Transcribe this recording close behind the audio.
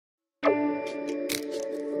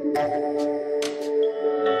Welcome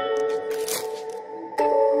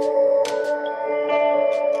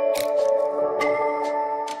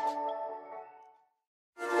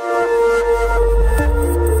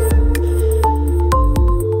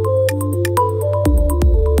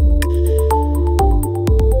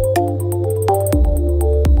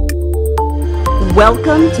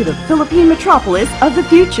to the Philippine metropolis of the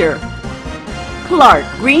future, Clark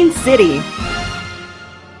Green City.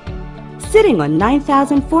 Sitting on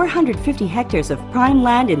 9,450 hectares of prime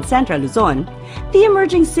land in Central Luzon, the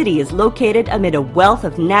emerging city is located amid a wealth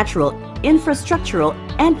of natural, infrastructural,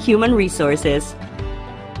 and human resources.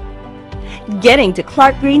 Getting to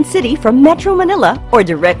Clark Green City from Metro Manila or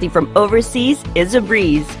directly from overseas is a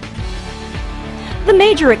breeze. The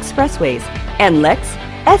major expressways, NLEX,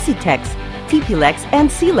 SCTEX, TPLEX, and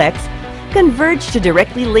CLEX converge to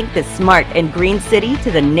directly link this smart and green city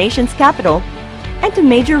to the nation's capital and to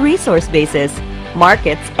major resource bases,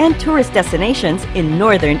 markets, and tourist destinations in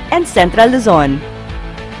northern and central Luzon.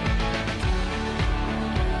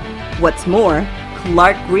 What's more,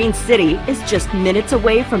 Clark Green City is just minutes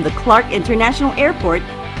away from the Clark International Airport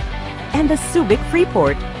and the Subic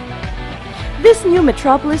Freeport. This new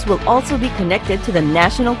metropolis will also be connected to the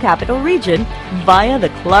National Capital Region via the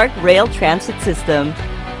Clark Rail Transit System.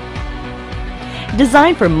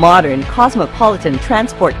 Designed for modern, cosmopolitan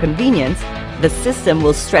transport convenience, the system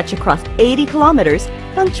will stretch across 80 kilometers,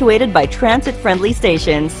 punctuated by transit-friendly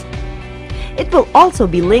stations. It will also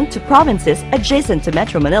be linked to provinces adjacent to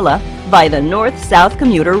Metro Manila by the North-South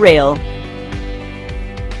Commuter Rail.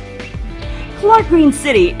 Clark Green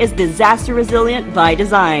City is disaster resilient by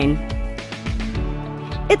design.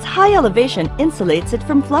 Its high elevation insulates it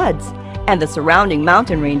from floods, and the surrounding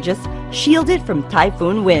mountain ranges shield it from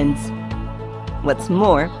typhoon winds. What's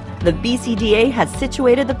more, the BCDA has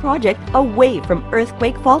situated the project away from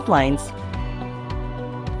earthquake fault lines.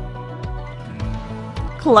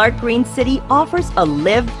 Clark Green City offers a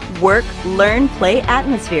live, work, learn, play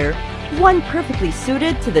atmosphere, one perfectly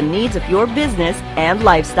suited to the needs of your business and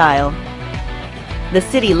lifestyle. The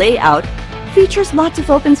city layout features lots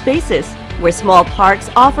of open spaces, where small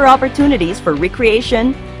parks offer opportunities for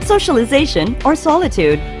recreation, socialization, or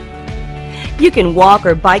solitude. You can walk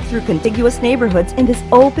or bike through contiguous neighborhoods in this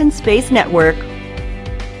open space network.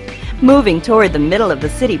 Moving toward the middle of the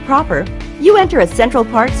city proper, you enter a central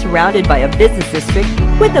park surrounded by a business district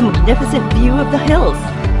with a magnificent view of the hills.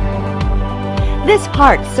 This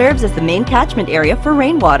park serves as the main catchment area for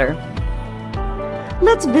rainwater.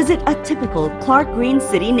 Let's visit a typical Clark Green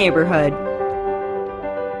City neighborhood.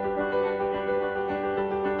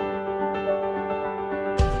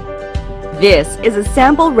 This is a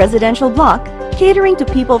sample residential block catering to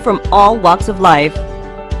people from all walks of life.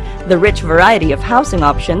 The rich variety of housing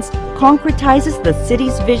options concretizes the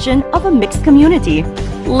city's vision of a mixed community,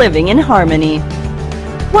 living in harmony.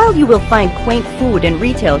 While you will find quaint food and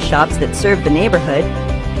retail shops that serve the neighborhood,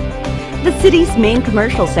 the city's main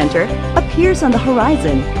commercial center appears on the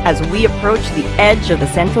horizon as we approach the edge of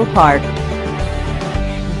the Central Park.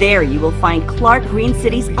 There you will find Clark Green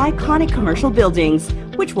City's iconic commercial buildings,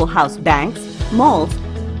 which will house banks, malls,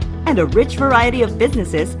 and a rich variety of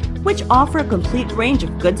businesses which offer a complete range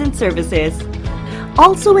of goods and services.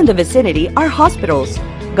 Also in the vicinity are hospitals,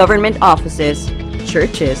 government offices,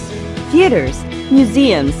 churches, theaters,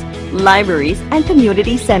 museums, libraries, and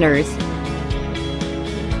community centers.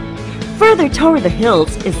 Further toward the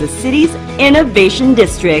hills is the city's Innovation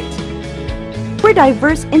District, where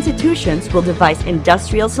diverse institutions will devise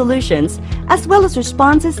industrial solutions as well as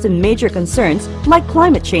responses to major concerns like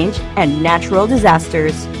climate change and natural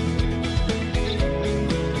disasters.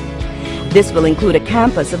 This will include a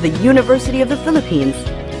campus of the University of the Philippines,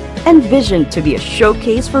 envisioned to be a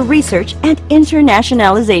showcase for research and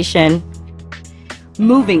internationalization.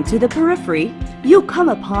 Moving to the periphery, you'll come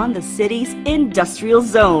upon the city's industrial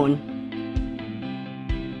zone.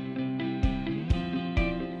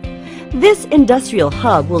 This industrial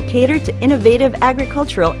hub will cater to innovative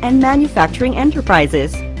agricultural and manufacturing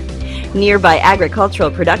enterprises. Nearby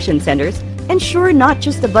agricultural production centers ensure not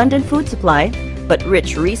just abundant food supply, but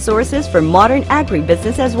rich resources for modern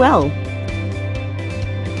agribusiness as well.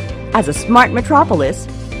 As a smart metropolis,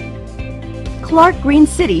 Clark Green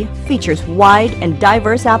City features wide and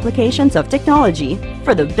diverse applications of technology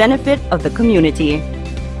for the benefit of the community.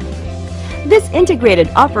 This integrated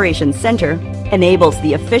operations center enables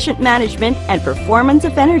the efficient management and performance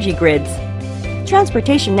of energy grids,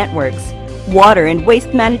 transportation networks, water and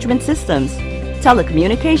waste management systems,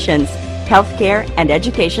 telecommunications, healthcare, and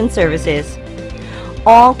education services.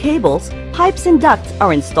 All cables, pipes, and ducts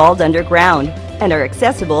are installed underground and are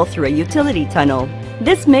accessible through a utility tunnel.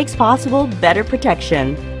 This makes possible better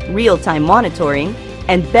protection, real-time monitoring,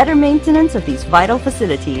 and better maintenance of these vital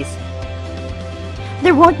facilities.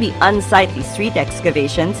 There won't be unsightly street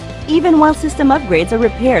excavations, even while system upgrades or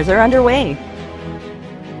repairs are underway.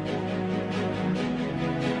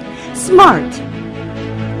 Smart,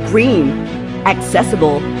 green,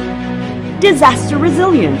 accessible, disaster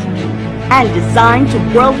resilient, and designed to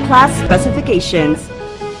world-class specifications.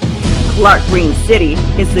 Clark Green City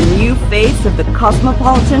is the new face of the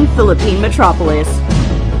cosmopolitan Philippine metropolis.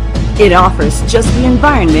 It offers just the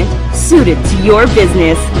environment suited to your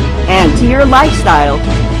business and to your lifestyle.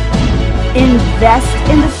 Invest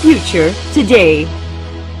in the future today.